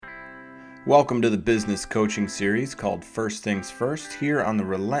Welcome to the business coaching series called First Things First here on the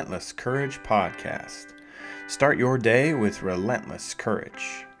Relentless Courage podcast. Start your day with relentless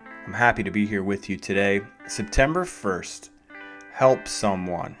courage. I'm happy to be here with you today. September 1st, help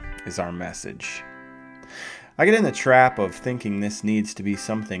someone is our message. I get in the trap of thinking this needs to be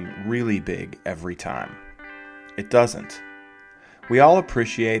something really big every time. It doesn't. We all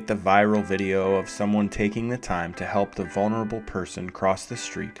appreciate the viral video of someone taking the time to help the vulnerable person cross the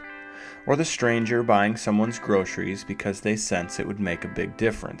street, or the stranger buying someone's groceries because they sense it would make a big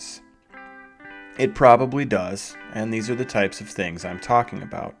difference. It probably does, and these are the types of things I'm talking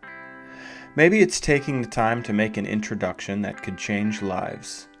about. Maybe it's taking the time to make an introduction that could change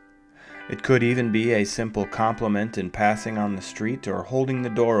lives. It could even be a simple compliment in passing on the street or holding the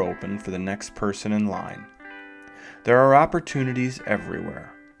door open for the next person in line. There are opportunities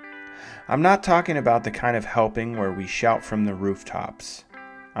everywhere. I'm not talking about the kind of helping where we shout from the rooftops.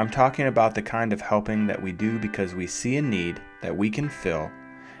 I'm talking about the kind of helping that we do because we see a need that we can fill,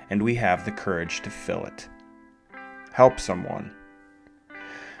 and we have the courage to fill it. Help someone.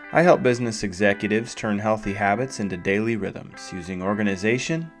 I help business executives turn healthy habits into daily rhythms using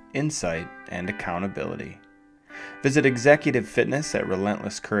organization, insight, and accountability. Visit Executive Fitness at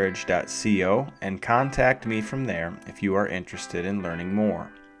relentlesscourage.co and contact me from there if you are interested in learning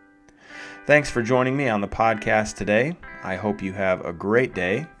more. Thanks for joining me on the podcast today. I hope you have a great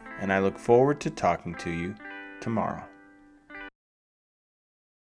day, and I look forward to talking to you tomorrow.